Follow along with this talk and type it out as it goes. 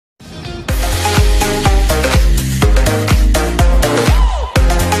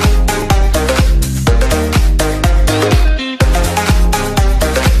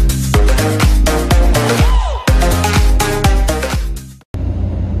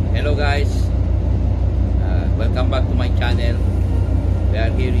Hello guys, welcome back to my channel. We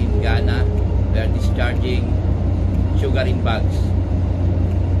are here in Ghana. We are discharging sugar in bags.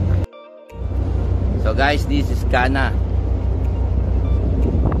 So guys, this is Ghana.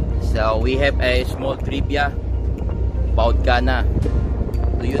 So we have a small trivia about Ghana.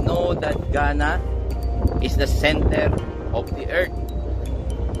 Do you know that Ghana is the center of the earth?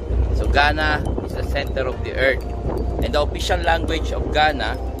 So Ghana is the center of the earth, and the official language of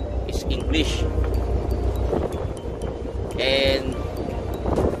Ghana is English. And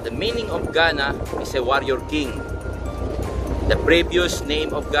the meaning of Ghana is a warrior king. The previous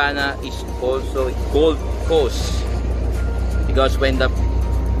name of Ghana is also Gold Coast, because when the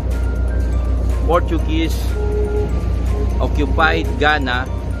Portuguese occupied Ghana,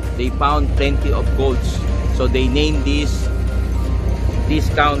 they found plenty of golds, so they named this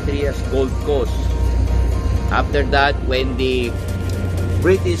country as Gold Coast. After that, when the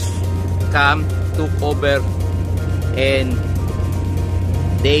British took over, and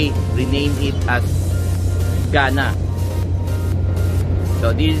they renamed it as Ghana.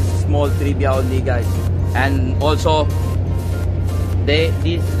 So this is small trivia only, guys. And also, this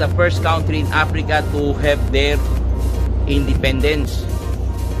is the first country in Africa to have their independence.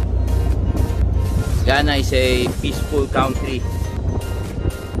 Ghana is a peaceful country.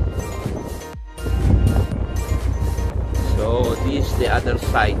 So this is the other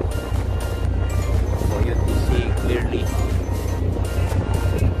side for you to see clearly.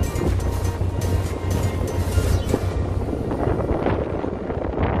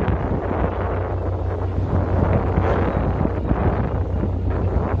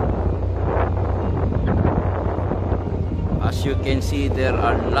 As you can see, there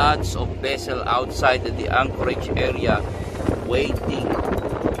are lots of vessels outside the anchorage area waiting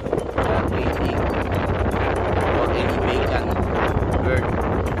for any vacant berth.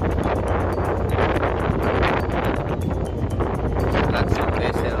 Lots of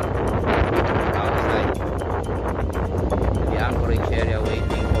vessels outside the anchorage area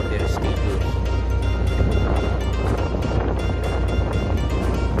waiting for their schedules.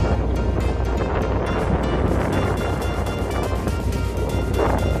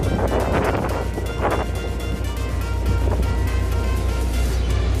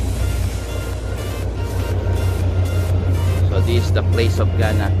 This is the place of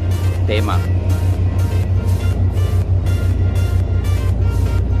Ghana, Tema.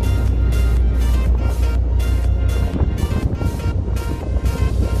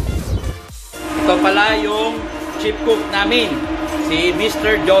 Ito pala yung chief cook namin, si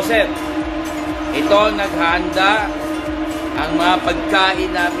Mr. Joseph. Ito naghanda ang mga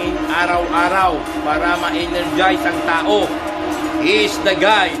pagkain namin araw-araw para ma-energize ang tao. He is the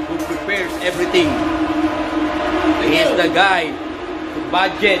guy who prepares everything. He is the guy to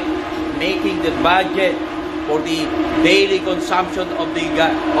budget, making the budget for the daily consumption of the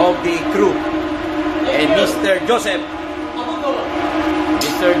crew. And Mr. Joseph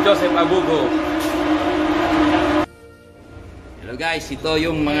Abugo. Hello guys, ito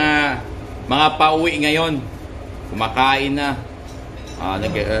yung mga pauwi ngayon. Kumakain na.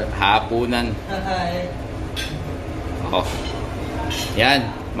 Hapunan. Oh. Yan,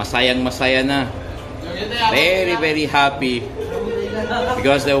 masayang-masaya na. Very happy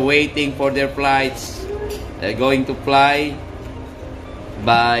because they're waiting for their flights. They're going to fly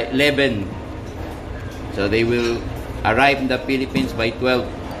by 11, so they will arrive in the Philippines by 12.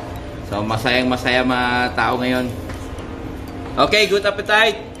 So masayang-masaya mga tao ngayon. Okay, good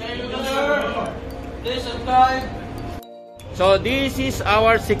appetite. So this is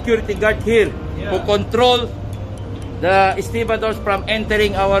our security guard here who control the stevedores from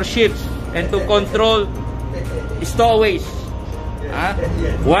entering our ships and to control stowaways,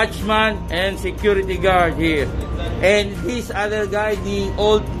 watchman and security guard here. And this other guy, the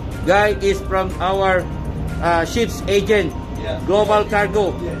old guy, is from our ship's agent, Global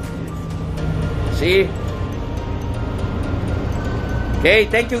Cargo. See? Okay,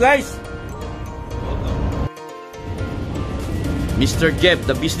 thank you guys. Mr. Jeff,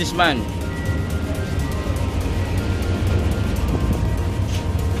 the businessman.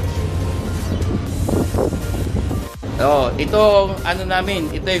 Oh, ito ano namin,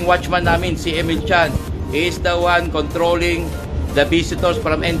 ito yung watchman namin, si Emil Chan. He is the one controlling the visitors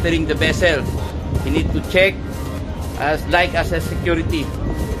from entering the vessel. He need to check as a security,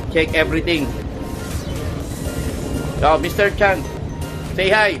 check everything. So, Mr. Chan,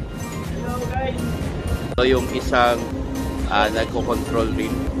 say hi. Hello guys. So, yung isang nagko-control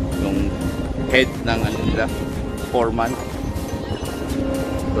rin, yung head ng ano nila, foreman.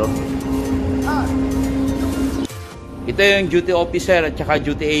 So, Ito yung duty officer at saka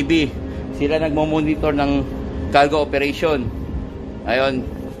duty AB. Sila nagmo-monitor ng cargo operation. Ayun,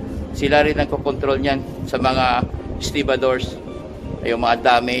 sila rin nagko-control niyan sa mga stevedores. Yung mga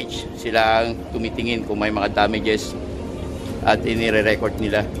damage, sila ang tumitingin kung may mga damages at inire-record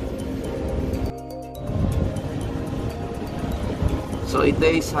nila. So ito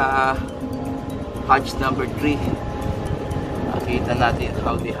ay sa hatch number 3. Makita natin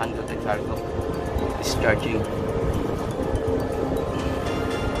how they handle the cargo discharging.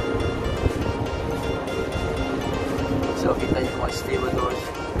 So kita yung mga stevedores.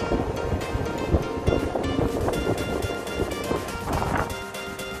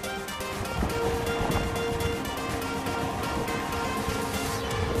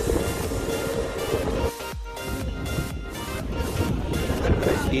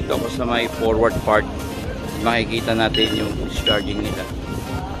 Dito ako sa may forward part, makikita natin yung discharging nila.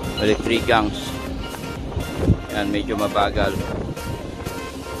 Bali 3 gangs. Yan, medyo mabagal.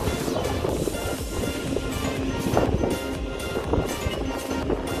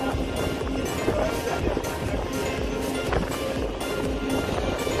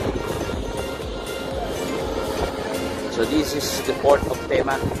 So this is the port of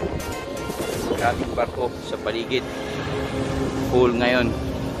Tema. Maraming barko sa paligid. Full ngayon.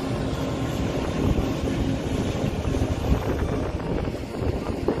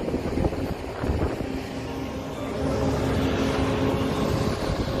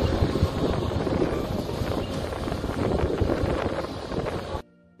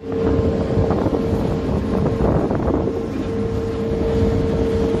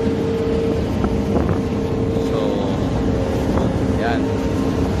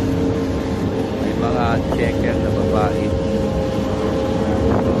 Checker na babae.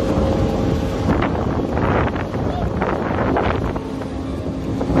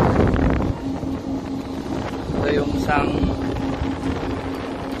 Ito yung isang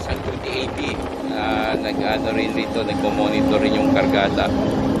QTAP na nag-ano rin rito, nagpo-monitor rin yung kargada.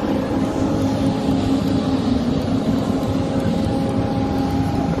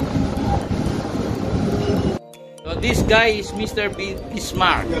 So this guy is Mr.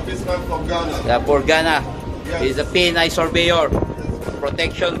 Bismarck. Yeah, Bismarck from Ghana. Yeah, for Ghana. Yes. He's a PNI surveyor.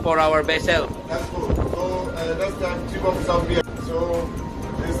 Protection for our vessel. That's good. So next time, chief officer will be here. So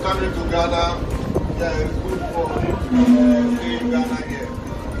he's coming to Ghana. Yeah, it's good for him to stay in Ghana here.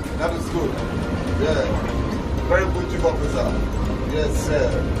 That is good. Yeah, very good chief officer. Yes, sir.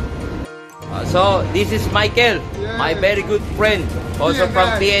 So this is Michael, my very good friend, also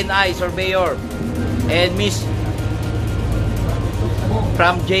from PNI surveyor, and Miss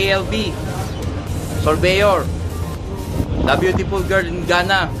from JLB surveyor, the beautiful girl in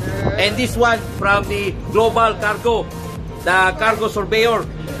Ghana, and this one from the global cargo, the cargo surveyor.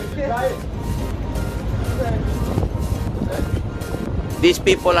 These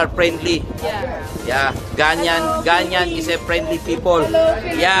people are friendly. Yeah, Ghanaian is a friendly people.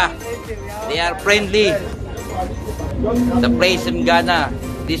 Yeah, they are friendly. The place in Ghana,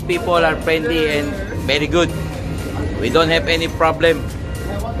 these people are friendly and very good. We don't have any problem.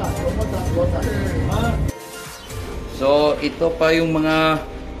 So, ito pa yung mga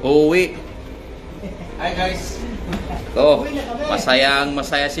uuwi. Hi guys. Ito,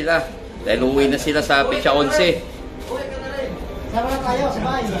 masaya sila. Dahil uuwi na sila sa Pecha 11.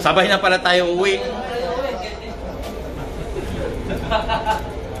 Sabay na pala tayo uuwi.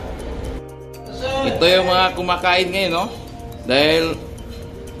 Ito yung mga kumakain ngayon, no? Dahil,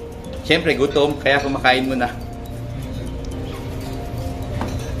 siyempre gutom, kaya kumakain muna.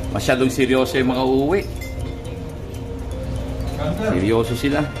 Masyadong seryoso yung mga uuwi. Seryoso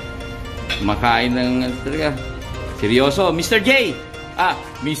sila. Kumakain ng talaga. Seryoso. Mr. J!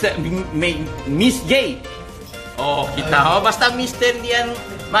 Miss J! Oh, kita mo. Basta Mr. Yan,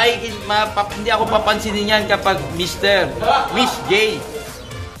 hindi ako papansinin yan kapag Mr. Miss J.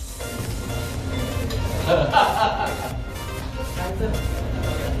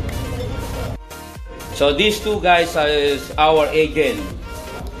 So these two guys are our agent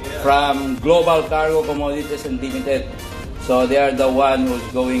from Global Cargo Commodities and Limited. So they are the one who's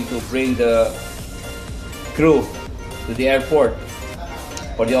going to bring the crew to the airport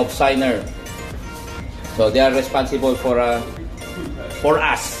for the off-signer. So they are responsible for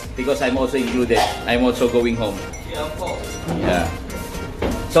us because I'm also included. I'm also going home. Yeah, of course. Yeah.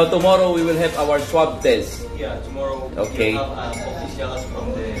 So tomorrow we will have our swab test. Yeah, tomorrow Okay. we have officials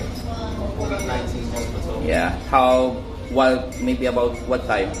from the COVID-19 hospital. Yeah. Maybe about what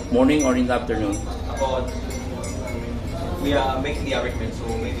time? Morning or in the afternoon? About we are making the arrangement, so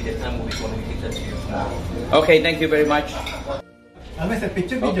maybe the time will be communicated to you tomorrow. Okay, thank you very much.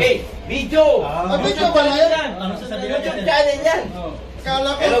 Picture, Okay, video! Video pala yan! Ano sasabihin YouTube channel yan.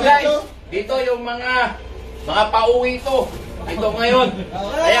 Kala ko Hello dito. guys, dito yung mga pauwi ito. Ito ngayon.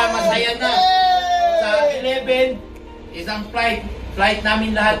 Kaya masaya na. Sa 11, isang flight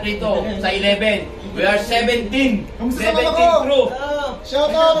namin lahat dito. Sa 11. We are 17. 17 crew. Shout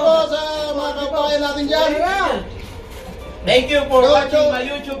out po sa mga kabayan natin dyan. Thank you for watching my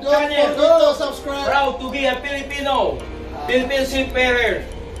YouTube channel. Don't subscribe. Proud to be a Filipino. Philippine seafarer.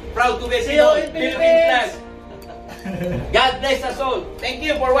 Proud to be a Philippine flag. God bless us all. Thank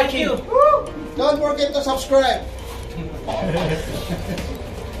you for watching. Don't forget to subscribe.